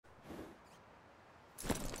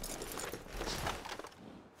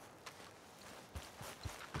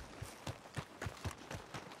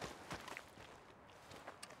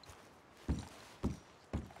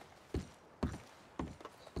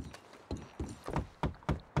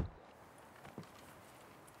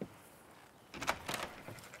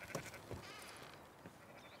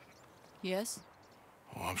Yes?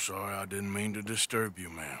 Oh, I'm sorry, I didn't mean to disturb you,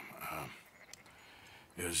 ma'am.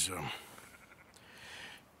 Is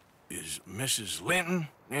Mrs. Linton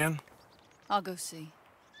in? I'll go see.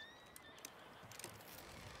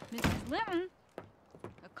 Mrs. Linton?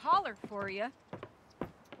 A caller for you.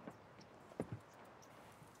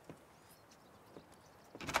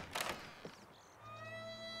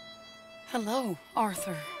 Hello,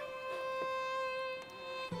 Arthur.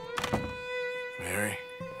 Mary?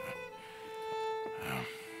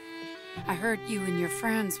 I heard you and your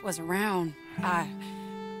friends was around.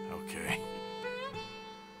 Okay.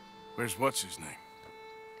 Where's what's-his-name?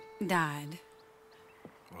 Died.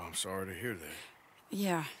 Well, I'm sorry to hear that.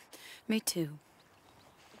 Yeah, me too.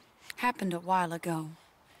 Happened a while ago.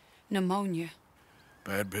 Pneumonia.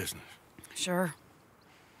 Bad business. Sure.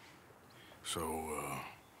 So,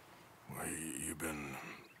 well, you've been...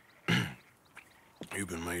 you've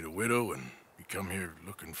been made a widow and you come here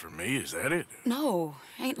looking for me, is that it? No,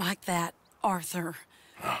 ain't like that, Arthur.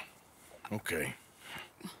 Oh, okay.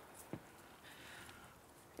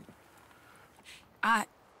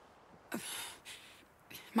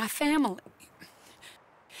 My family...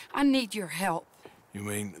 I need your help. You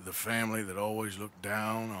mean the family that always looked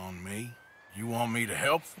down on me? You want me to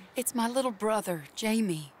help? It's my little brother,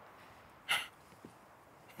 Jamie.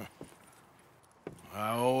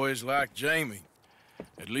 I always liked Jamie,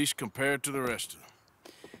 at least compared to the rest of them.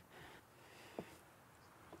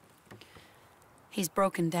 He's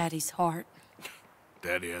broken Daddy's heart.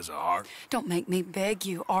 Daddy has a heart. Don't make me beg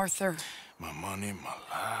you, Arthur. My money, my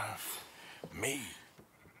life, me.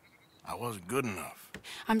 I wasn't good enough.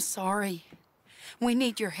 I'm sorry. We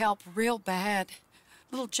need your help real bad.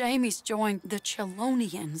 Little Jamie's joined the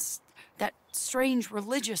Chelonians, that strange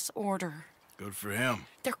religious order. Good for him.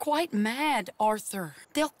 They're quite mad, Arthur.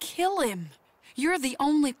 They'll kill him. You're the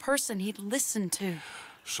only person he'd listen to.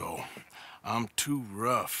 So, I'm too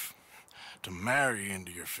rough to marry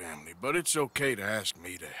into your family, but it's okay to ask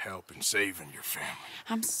me to help in saving your family.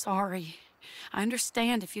 I'm sorry. I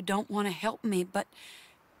understand if you don't want to help me, but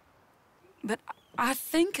I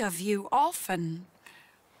think of you often.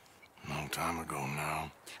 Long time ago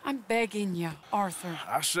now. I'm begging you, Arthur.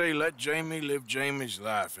 I say let Jamie live Jamie's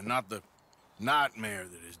life and not the nightmare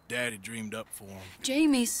that his daddy dreamed up for him.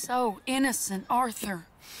 Jamie's so innocent, Arthur.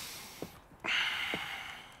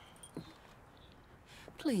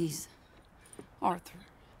 Please, Arthur.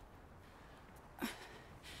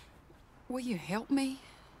 Will you help me?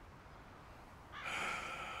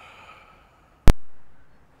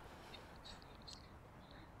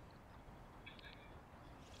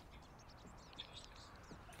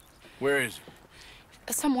 Where is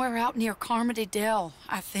he? Somewhere out near Carmody Dell,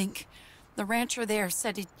 I think. The rancher there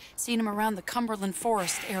said he'd seen him around the Cumberland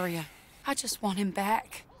Forest area. I just want him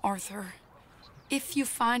back, Arthur. If you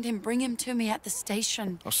find him, bring him to me at the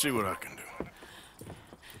station. I'll see what I can do.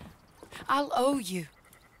 I'll owe you.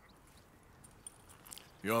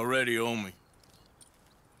 You already owe me.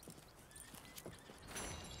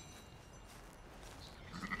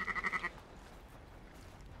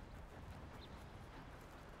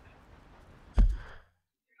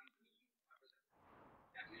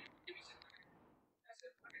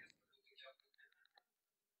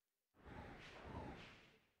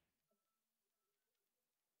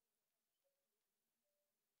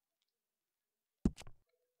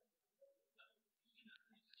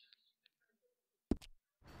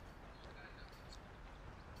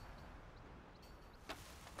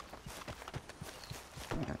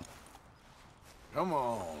 Come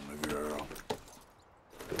on, girl.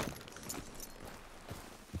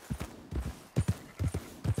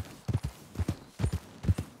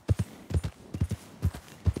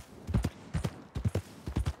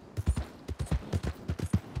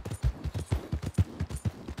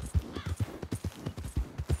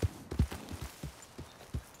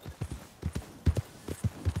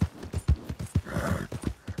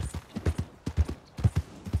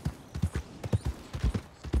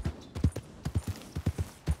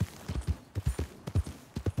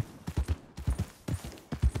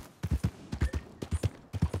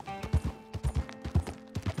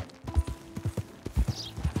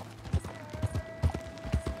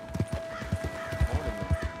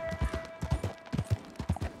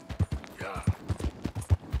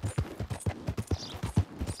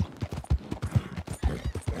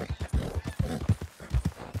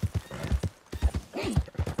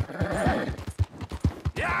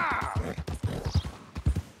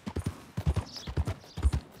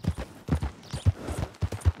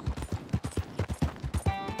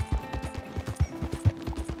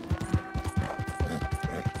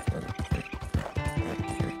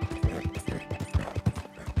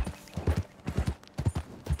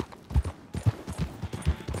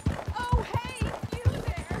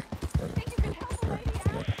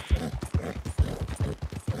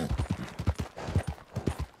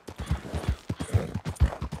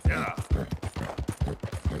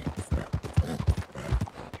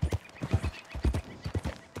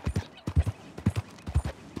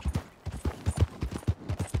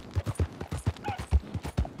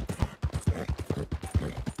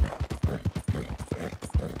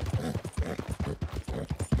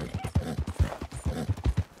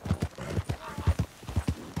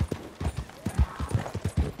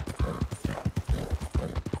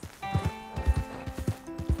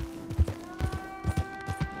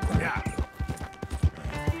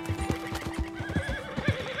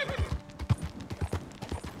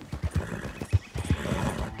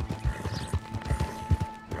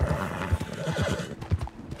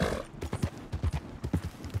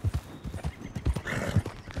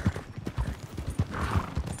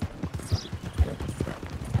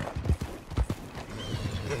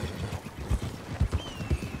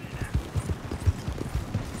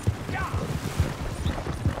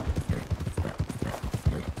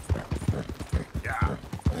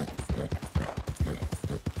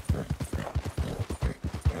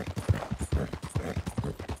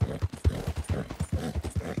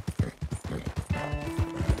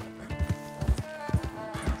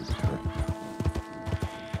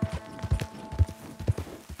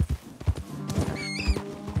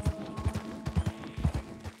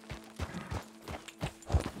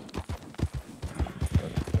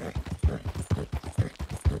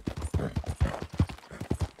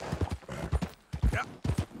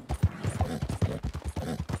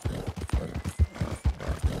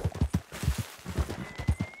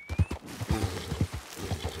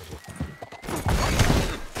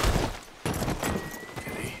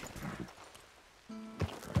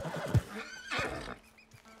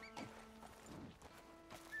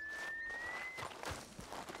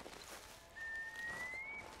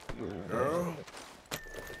 Girl.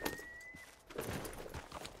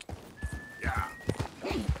 Yeah.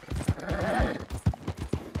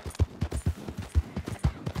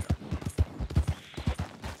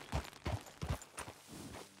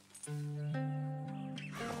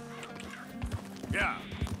 Yeah.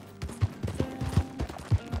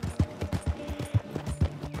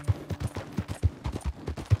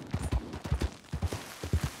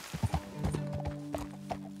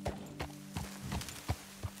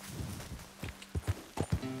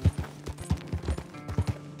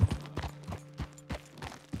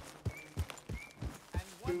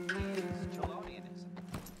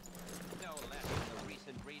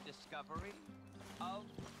 Discovery of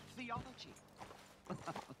theology.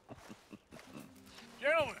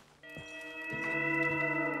 Gentlemen.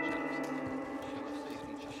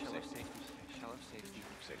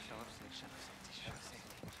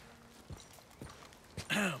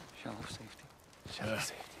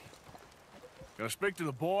 Can I speak to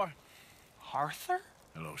the boy? Arthur?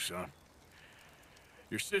 Hello, son.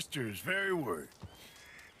 Your sister is very worried.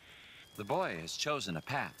 The boy has chosen a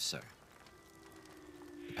path, sir.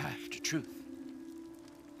 The path to truth.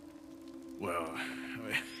 Well, I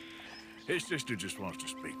mean, his sister just wants to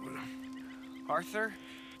speak with him. Arthur?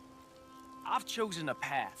 I've chosen a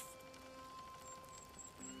path.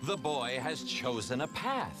 The boy has chosen a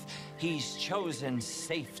path. He's chosen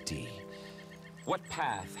safety. What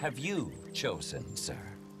path have you chosen, sir?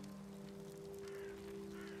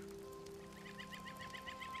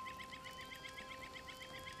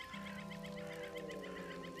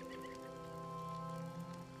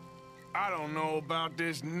 I don't know about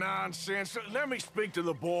this nonsense. Let me speak to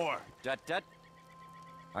the boy. Dut.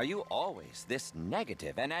 Are you always this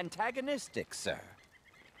negative and antagonistic, sir?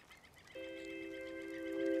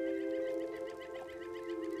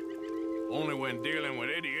 Only when dealing with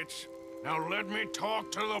idiots. Now let me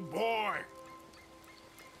talk to the boy.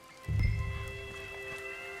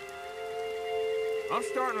 I'm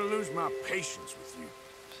starting to lose my patience with you.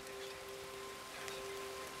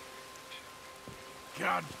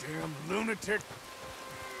 Goddamn lunatic.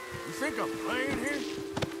 You think I'm playing here?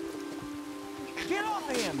 Get off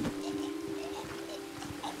him!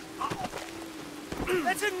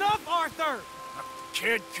 That's enough, Arthur!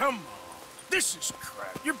 Kid, come on. This is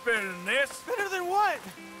crap. You're better than this. Better than what?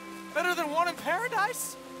 Better than one in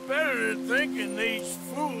paradise? Better than thinking these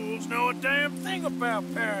fools know a damn thing about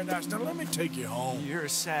paradise. Now let me take you home. You're a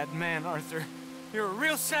sad man, Arthur. You're a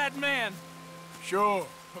real sad man. Sure,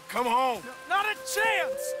 but come home. Not a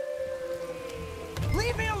chance!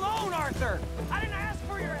 Leave me alone, Arthur! I didn't ask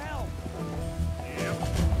for your help! Yep.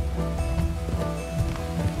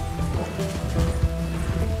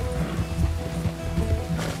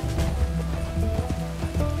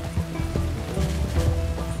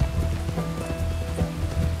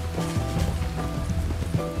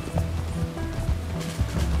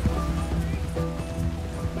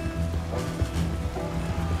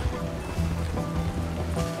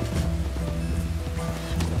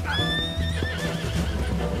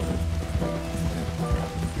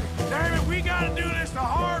 We gotta do this the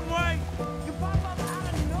hard way. You pop up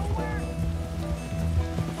out of nowhere?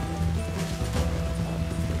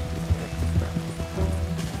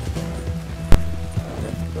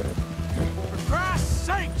 For Christ's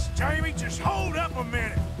sakes, Jamie, just hold up a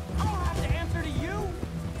minute. I don't have to answer to you.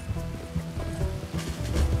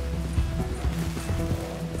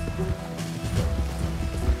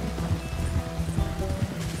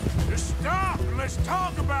 Just stop and let's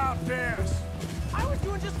talk about this. I was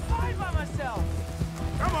doing just fine by myself.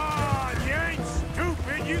 Come on, you ain't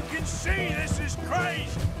stupid. You can see this is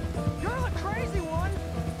crazy. You're the crazy one.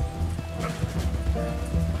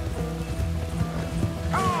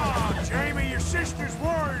 Come on, Jamie. Your sister's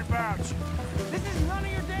worried about you. This is none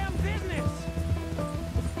of your damn business.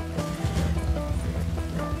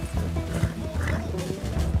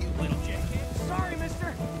 You little jackhead. Sorry,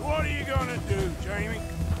 mister. What are you gonna do, Jamie?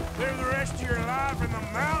 Live the rest of your life in the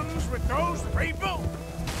mountains with those people?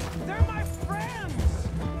 They're my friends.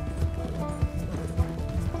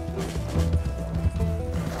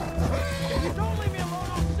 If you don't leave me alone,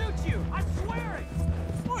 I'll shoot you. I swear it.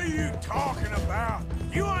 What are you talking about?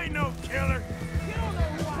 You ain't no killer. You don't know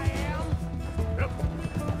who I am.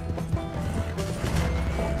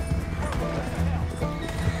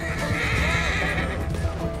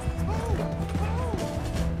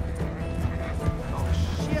 Oh,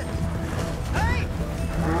 shit. Hey!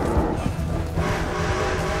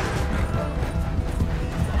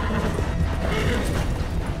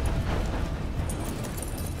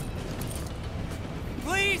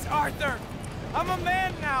 Please, Arthur! I'm a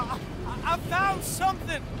man now. I found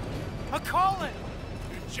something. A calling.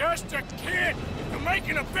 just a kid. You're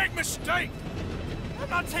making a big mistake. I'm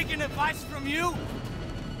not taking advice from you.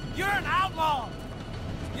 You're an outlaw.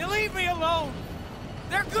 You leave me alone.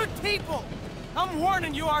 They're good people. I'm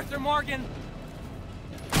warning you, Arthur Morgan.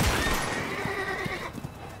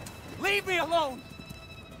 Leave me alone.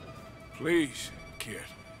 Please, kid.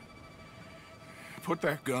 Put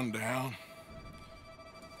that gun down.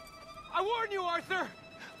 I warn you, Arthur.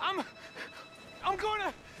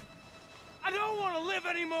 I don't want to live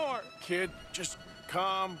anymore. Kid, just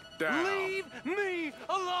calm down. Leave me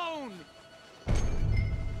alone.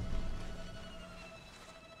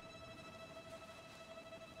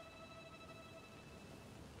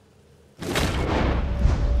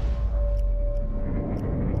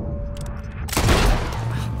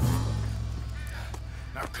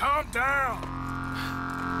 Now calm down.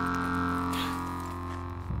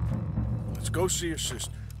 Let's go see your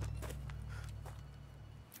sister.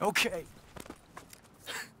 Okay.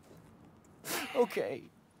 Okay.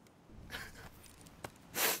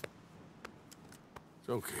 It's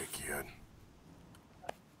okay, kid.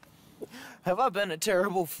 Have I been a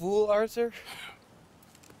terrible fool, Arthur?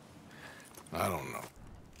 I don't know.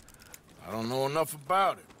 I don't know enough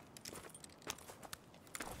about it.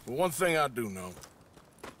 But one thing I do know.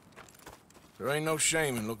 There ain't no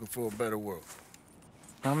shame in looking for a better world.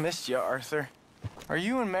 I missed you, Arthur. Are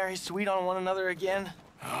you and Mary sweet on one another again?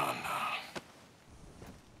 Oh, no.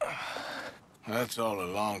 That's all a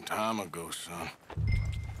long time ago, son.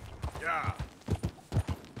 Yeah.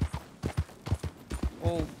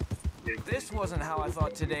 Well, this wasn't how I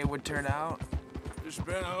thought today would turn out. It's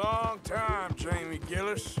been a long time, Jamie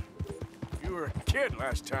Gillis. You were a kid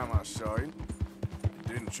last time I saw you.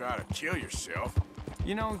 You didn't try to kill yourself.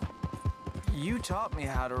 You know, you taught me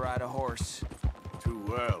how to ride a horse. Too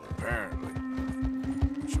well, apparently.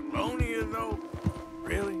 Chelonia, though?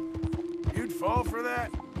 Really? You'd fall for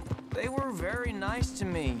that? They were very nice to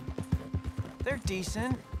me. They're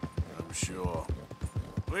decent. I'm sure.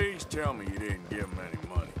 Please tell me you didn't give them any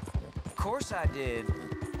money. Of course I did.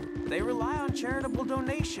 They rely on charitable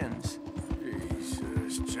donations.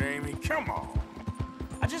 Jesus, Jamie, come on.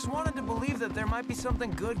 I just wanted to believe that there might be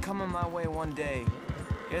something good coming my way one day.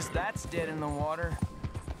 Guess that's dead in the water.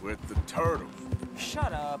 With the turtles.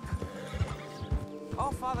 Shut up.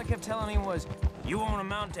 All Father kept telling me was, you won't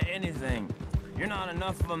amount to anything. You're not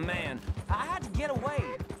enough of a man. I had to get away.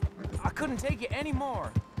 I couldn't take it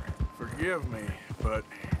anymore. Forgive me, but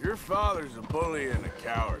your father's a bully and a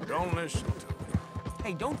coward. Don't listen to him.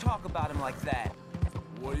 Hey, don't talk about him like that.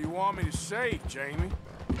 What do you want me to say, Jamie?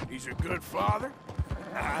 He's a good father?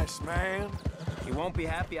 Nice man? He won't be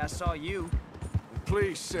happy I saw you.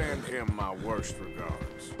 Please send him my worst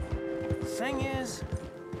regards. Thing is,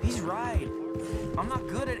 he's right. I'm not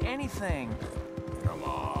good at anything. Come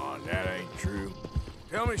on, that ain't true.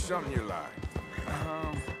 Tell me something you like.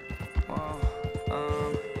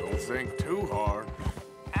 Don't think too hard.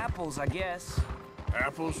 Apples, I guess.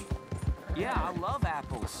 Apples? Yeah, I love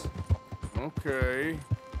apples. Okay.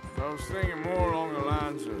 I was thinking more along the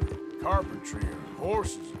lines of carpentry or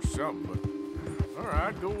horses or something, but... All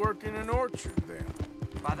right, go work in an orchard then.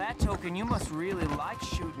 By that token, you must really like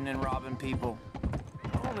shooting and robbing people.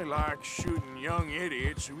 I only like shooting young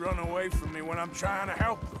idiots who run away from me when I'm trying to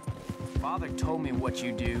help them. Father told me what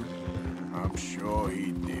you do. I'm sure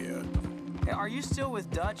he did. Are you still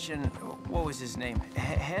with Dutch and... what was his name?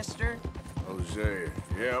 Hester? Hosea.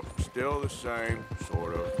 Yep, still the same,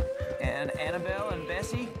 sort of. And Annabelle and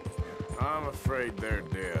Bessie? I'm afraid they're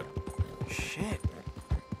dead. Shit.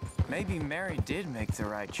 Maybe Mary did make the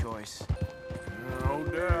right choice. No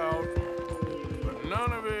doubt. But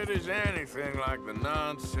none of it is anything like the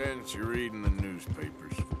nonsense you read in the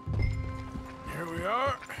newspapers. Here we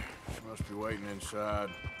are. She must be waiting inside.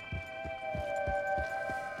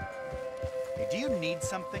 Hey, do you need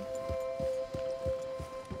something?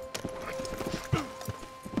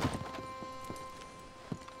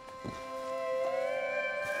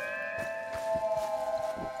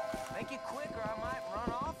 Make it quick or I might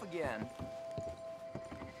run off again.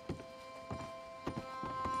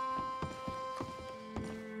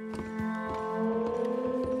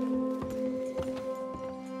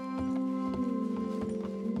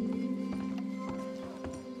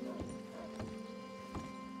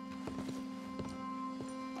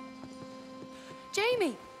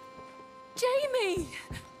 Jamie! Jamie!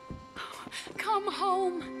 Come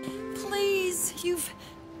home. Please,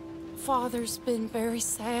 Father's been very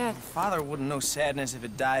sad. Father wouldn't know sadness if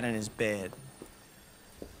it died in his bed.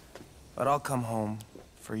 But I'll come home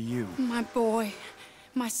for you. My boy.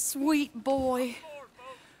 My sweet boy.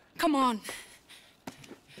 Come on.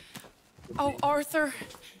 Oh, Arthur.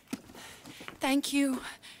 Thank you.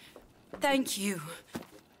 Thank you.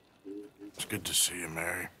 It's good to see you,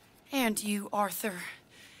 Mary. And you, Arthur.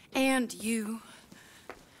 And you.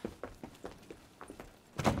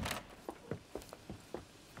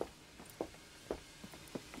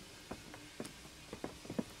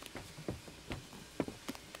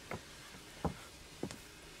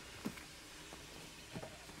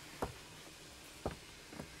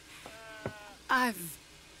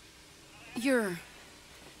 You're...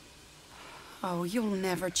 Oh, you'll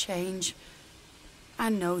never change. I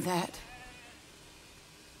know that.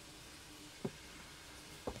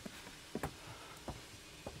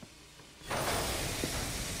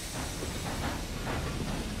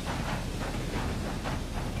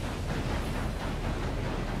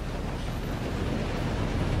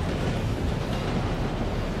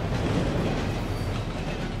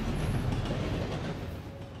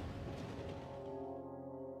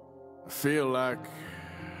 I feel like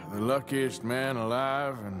the luckiest man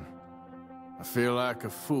alive, and I feel like a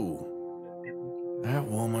fool. That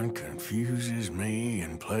woman confuses me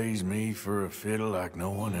and plays me for a fiddle like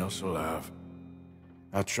no one else alive.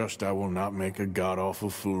 I trust I will not make a god-awful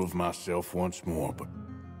fool of myself once more, but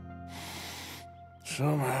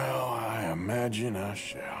somehow I imagine I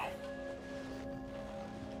shall.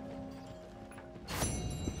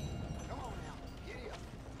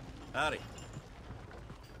 Howdy.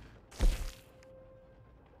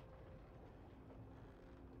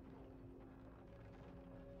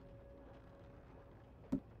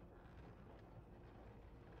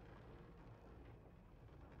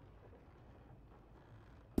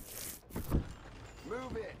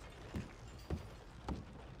 Move it!